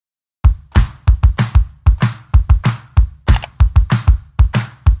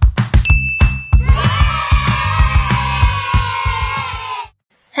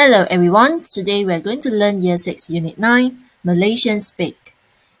Hello everyone, today we are going to learn Year 6 Unit 9, Malaysians Speak.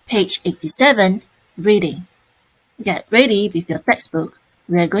 Page 87, Reading. Get ready with your textbook.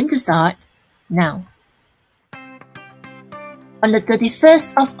 We are going to start now. On the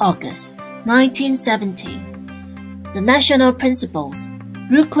 31st of August, 1970, the national principles,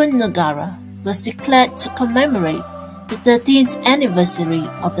 Rukun Negara, was declared to commemorate the 13th anniversary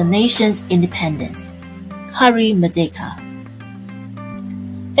of the nation's independence, Hari Merdeka.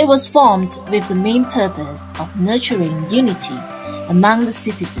 It was formed with the main purpose of nurturing unity among the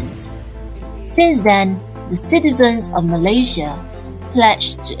citizens. Since then, the citizens of Malaysia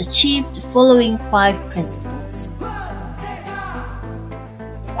pledged to achieve the following 5 principles.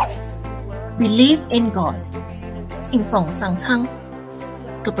 Believe in God. 信奉上苍.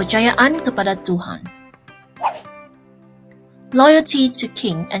 Kepercayaan kepada Tuhan. Loyalty to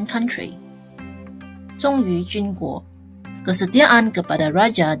king and country. 忠于军国. Kesetiaan kepada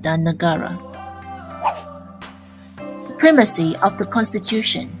raja dan negara. Supremacy of the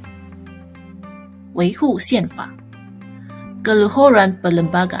Constitution. 维护宪法. Keluhuran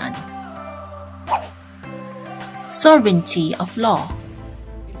perlembagaan. Sovereignty of law.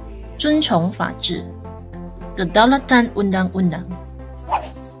 遵从法治. Kedaulatan undang-undang.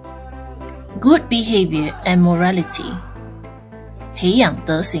 Good behavior and morality. 培养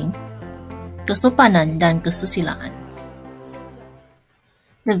德行. Kesopanan dan kesusilaan.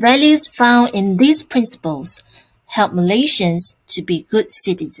 The values found in these principles help Malaysians to be good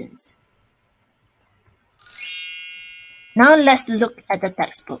citizens. Now let's look at the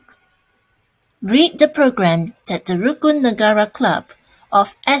textbook. Read the program that the Rukun Negara Club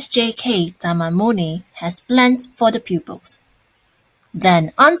of SJK Taman Murni has planned for the pupils.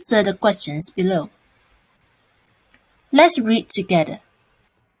 Then answer the questions below. Let's read together.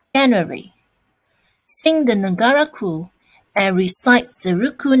 January. Sing the Negara Ku and recites the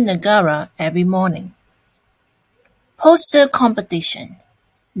Rukun Negara every morning. Poster competition.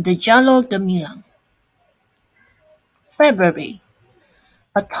 The Jalur Gemilang. February.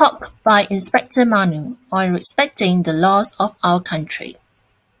 A talk by Inspector Manu on respecting the laws of our country.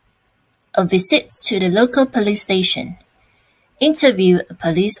 A visit to the local police station. Interview a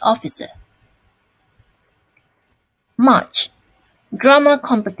police officer. March. Drama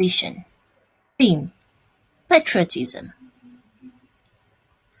competition. Theme. Patriotism.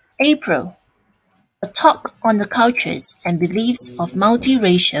 April. A talk on the cultures and beliefs of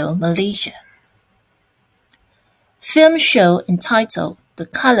multiracial Malaysia. Film show entitled The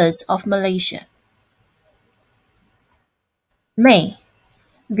Colours of Malaysia. May.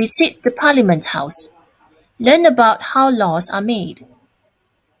 Visit the Parliament House. Learn about how laws are made.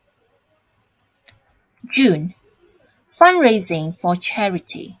 June. Fundraising for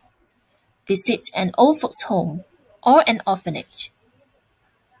charity. Visit an old folks' home or an orphanage.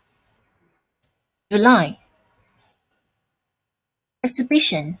 July.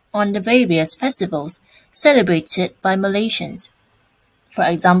 Exhibition on the various festivals celebrated by Malaysians. For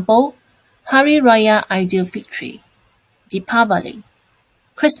example, Hari Raya Aidilfitri, Deepavali,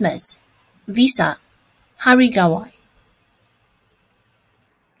 Christmas, Vesak, Hari Gawai.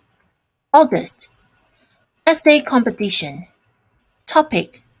 August. Essay competition.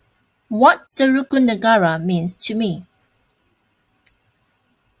 Topic: What's the Rukun Negara means to me?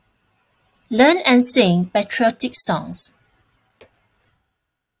 Learn and sing patriotic songs.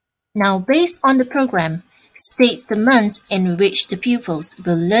 Now, based on the program, state the months in which the pupils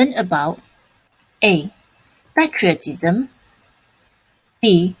will learn about A. Patriotism.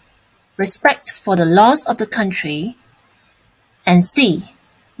 B. Respect for the laws of the country. And C.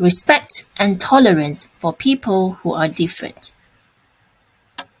 Respect and tolerance for people who are different.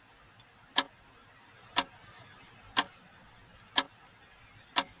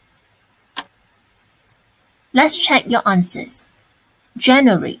 Let's check your answers.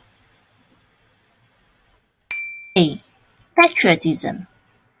 January. A. Patriotism.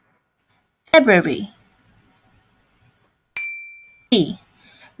 February. B.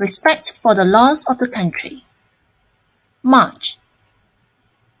 Respect for the laws of the country. March.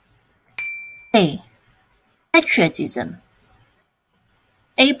 A. Patriotism.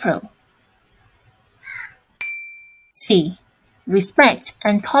 April. C. Respect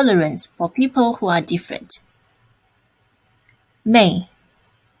and tolerance for people who are different. May.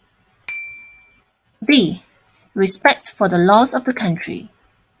 B. Respect for the laws of the country.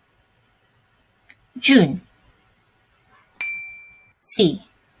 June. C.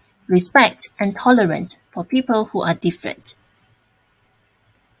 Respect and tolerance for people who are different.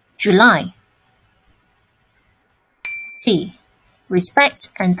 July. C. Respect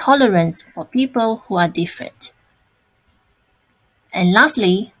and tolerance for people who are different. And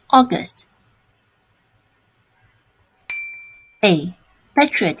lastly, August. A.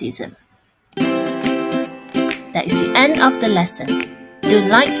 Patriotism. That is the end of the lesson. Do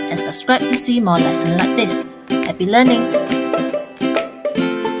like and subscribe to see more lessons like this. Happy learning!